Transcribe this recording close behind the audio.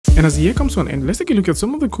And as the year comes to an end, let's take a look at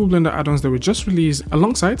some of the cool Blender add-ons that were just released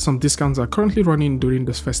alongside some discounts that are currently running during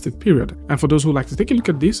this festive period. And for those who like to take a look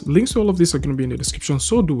at this, links to all of this are going to be in the description,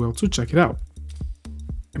 so do well to check it out.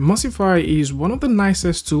 Mossify is one of the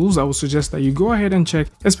nicest tools. I would suggest that you go ahead and check,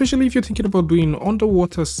 especially if you're thinking about doing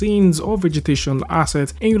underwater scenes or vegetation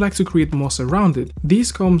assets and you like to create moss around it. This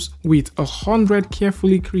comes with 100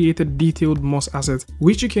 carefully created detailed moss assets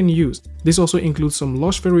which you can use. This also includes some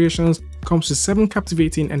lush variations, comes with 7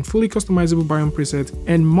 captivating and fully customizable biome presets,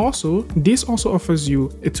 and more so, this also offers you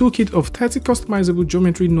a toolkit of 30 customizable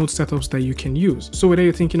geometry node setups that you can use. So whether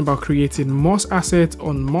you're thinking about creating moss assets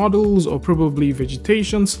on models or probably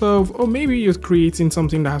vegetation stuff, or maybe you're creating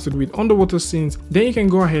something that has to do with underwater scenes, then you can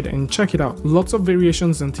go ahead and check it out. Lots of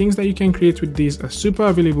variations and things that you can create with this are super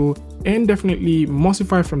available, and definitely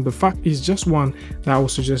Mossify from the fact is just one that I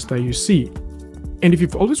would suggest that you see. And if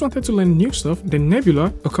you've always wanted to learn new stuff, then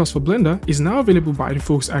Nebula, a course for Blender, is now available by the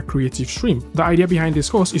folks at Creative Stream. The idea behind this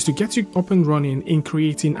course is to get you up and running in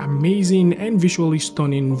creating amazing and visually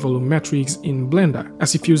stunning volumetrics in Blender,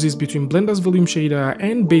 as it fuses between Blender's volume shader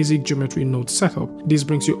and basic geometry node setup. This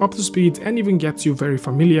brings you up to speed and even gets you very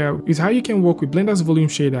familiar with how you can work with Blender's volume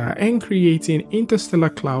shader and creating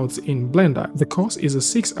interstellar clouds in Blender. The course is a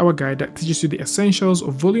 6-hour guide that teaches you the essentials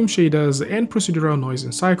of volume shaders and procedural noise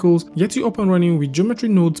and cycles, gets you up and running with geometry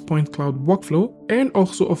nodes point cloud workflow, and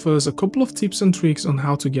also offers a couple of tips and tricks on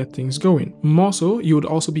how to get things going. More so, you would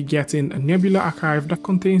also be getting a Nebula archive that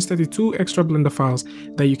contains 32 extra Blender files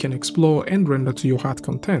that you can explore and render to your heart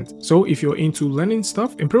content. So if you're into learning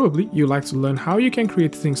stuff and probably you like to learn how you can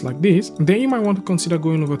create things like this, then you might want to consider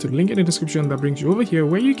going over to the link in the description that brings you over here,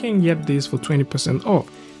 where you can get this for 20%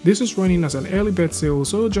 off. This is running as an early bird sale,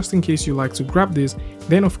 so just in case you like to grab this,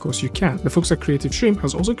 then of course you can. The folks at Creative Stream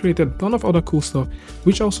has also created a ton of other cool stuff,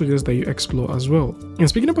 which I'll suggest that you explore as well. And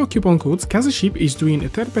speaking about coupon codes, Kazaship is doing a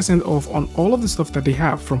 30% off on all of the stuff that they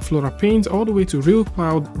have, from Flora Paint all the way to Real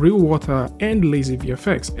Cloud, Real Water, and Lazy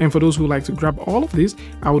VFX. And for those who like to grab all of this,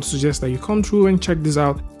 I would suggest that you come through and check this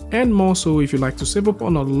out. And more so, if you like to save up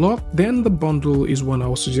on a lot, then the bundle is one I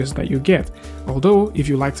would suggest that you get. Although, if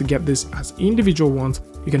you like to get this as individual ones,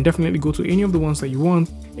 you can definitely go to any of the ones that you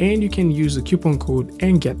want, and you can use the coupon code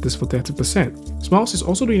and get this for 30%. Smiles is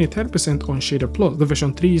also doing a 30% on Shader Plus. The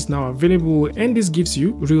version 3 is now available, and this gives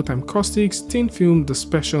you real-time caustics, thin film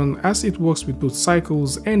dispersion, as it works with both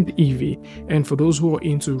cycles and Eevee. And for those who are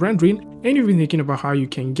into rendering and you've been thinking about how you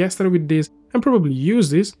can get started with this and probably use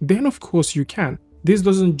this, then of course you can. This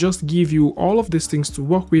doesn't just give you all of these things to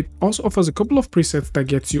work with, also offers a couple of presets that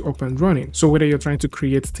gets you up and running. So whether you're trying to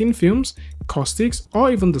create thin films, caustics,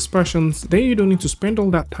 or even dispersions, then you don't need to spend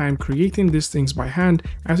all that time creating these things by hand,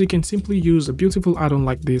 as you can simply use a beautiful add-on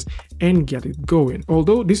like this and get it going.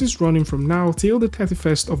 Although this is running from now till the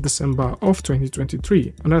 31st of December of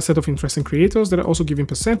 2023. Another set of interesting creators that are also giving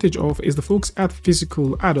percentage off is the folks at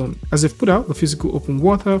Physical Addon, as they've put out the Physical Open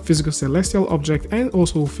Water, Physical Celestial Object, and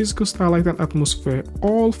also Physical Starlight and Atmosphere,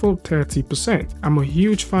 all for 30%. I'm a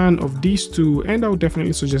huge fan of these two, and I would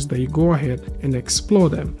definitely suggest that you go ahead and explore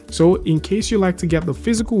them. So in case you like to get the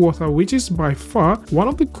Physical Water, which is by far one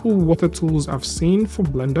of the cool water tools I've seen for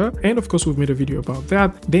Blender, and of course we've made a video about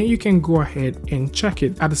that, then you can go ahead and check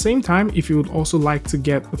it. At the same time, if you would also like to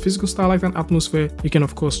get the Physical Starlight and Atmosphere, you can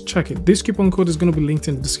of course check it. This coupon code is going to be linked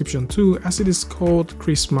in the description too, as it is called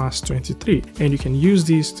Christmas23, and you can use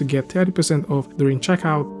this to get 30% off during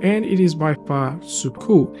checkout, and it is by far super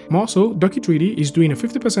cool. More so, Ducky 3D is doing a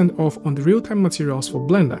 50% off on the real-time materials for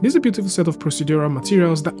Blender. This is a beautiful set of procedural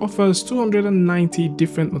materials that offers 290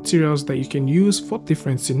 different materials that you can use for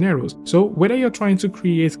different scenarios. So whether you're trying to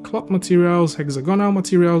create cloth materials, hexagonal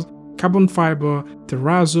materials, carbon fiber,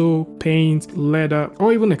 terrazzo, paint, leather,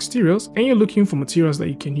 or even exteriors, and you're looking for materials that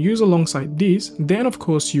you can use alongside these, then of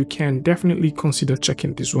course you can definitely consider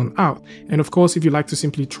checking this one out. And of course, if you like to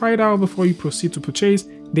simply try it out before you proceed to purchase,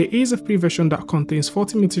 there is a free version that contains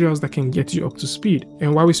 40 materials that can get you up to speed.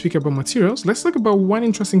 And while we speak about materials, let's talk about one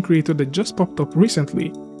interesting creator that just popped up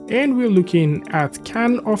recently. And we're looking at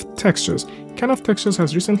Can of Textures. Can of Textures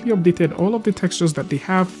has recently updated all of the textures that they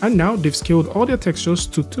have, and now they've scaled all their textures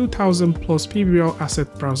to 2000 plus PBL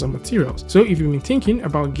asset browser materials. So if you've been thinking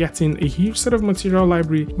about getting a huge set of material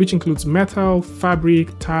library, which includes metal,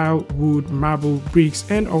 fabric, tile, wood, marble, bricks,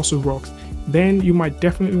 and also rocks, then you might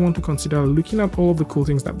definitely want to consider looking at all of the cool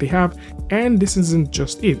things that they have. And this isn't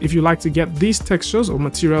just it. If you like to get these textures or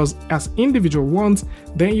materials as individual ones,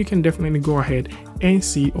 then you can definitely go ahead and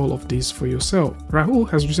see all of this for yourself. Rahul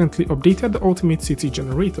has recently updated the Ultimate City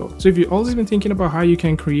generator. So if you've always been thinking about how you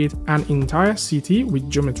can create an entire city with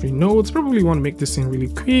geometry nodes, probably want to make this thing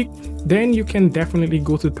really quick, then you can definitely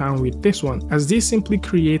go to town with this one, as this simply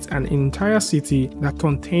creates an entire city that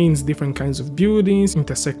contains different kinds of buildings,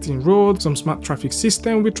 intersecting roads, some smart traffic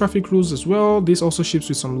system with traffic rules as well. This also ships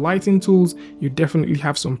with some lighting tools. You definitely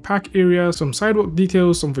have some park areas, some sidewalk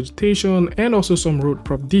details, some vegetation, and also some road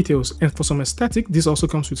prop details. And for some aesthetic, this also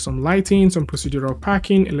comes with some lighting, some procedural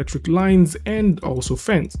parking, electric lines, and also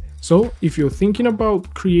fence. So if you're thinking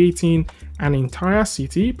about creating an entire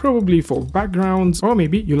city, probably for backgrounds, or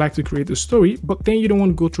maybe you like to create a story, but then you don't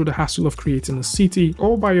want to go through the hassle of creating a city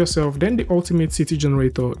all by yourself, then the Ultimate City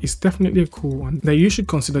generator is definitely a cool one that you should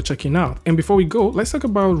consider checking out. And before we go, let's talk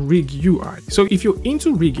about Rig UI. So if you're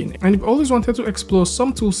into rigging and you've always wanted to explore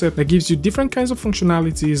some toolset that gives you different kinds of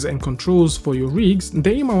functionalities and controls for your rigs,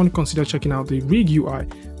 then you might want to consider checking out the Rig UI.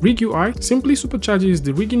 Rig UI simply supercharges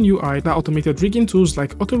the rigging UI that automated rigging tools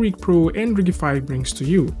like AutoRig Pro and Rigify brings to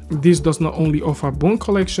you. This does not only offer bone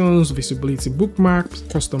collections, visibility bookmarks,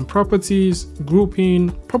 custom properties, grouping,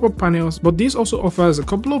 pop-up panels, but this also offers a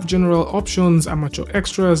couple of general options, amateur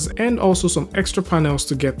extras, and also some extra panels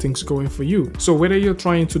to get things going for you. So whether you're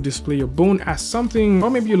trying to display your bone as something, or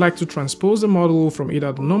maybe you like to transpose the model from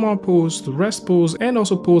either the normal pose to rest pose and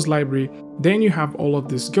also pose library, then you have all of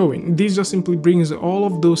this going. This just simply brings all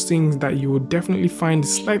of those things that you would definitely find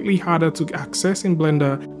slightly harder to access in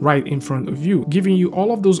Blender right in front of you, giving you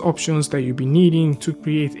all of those options that you'll be needing to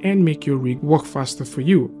create and make your rig work faster for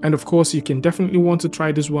you. And of course, you can definitely want to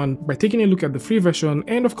try this one by taking a look at the free version.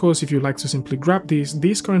 And of course, if you like to simply grab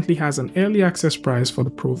this currently has an early access price for the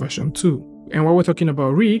pro version too. And while we're talking about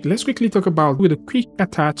rig, let's quickly talk about with a quick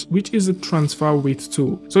attach, which is a transfer weight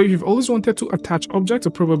tool. So if you've always wanted to attach objects or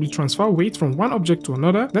probably transfer weight from one object to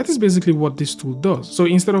another, that is basically what this tool does. So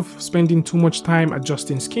instead of spending too much time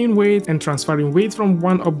adjusting skin weight and transferring weight from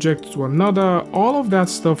one object to another, all of that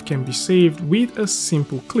stuff can be saved with a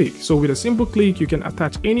simple click. So with a simple click, you can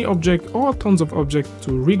attach any object or tons of objects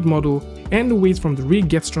to a rigged model, and the weight from the rig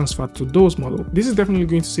gets transferred to those models. This is definitely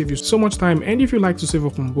going to save you so much time, and if you like to save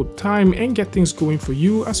up on both time and get things going for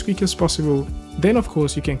you as quick as possible, then of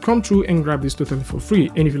course you can come through and grab this totally for free.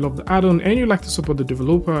 And if you love the add-on and you like to support the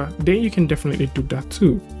developer, then you can definitely do that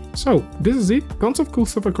too. So this is it. Tons of cool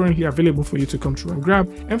stuff are currently available for you to come through and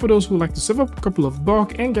grab, and for those who like to save up a couple of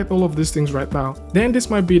bucks and get all of these things right now, then this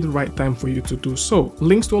might be the right time for you to do so.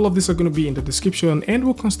 Links to all of this are going to be in the description, and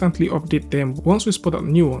we'll constantly update them once we spot out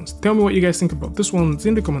new ones. Tell me what you guys think about this ones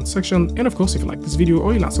in the comment section, and of course if you like this video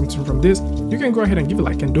or you learned something from this, you can go ahead and give a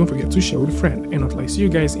like, and don't forget to share with a friend. And until I see you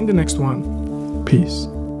guys in the next one, peace.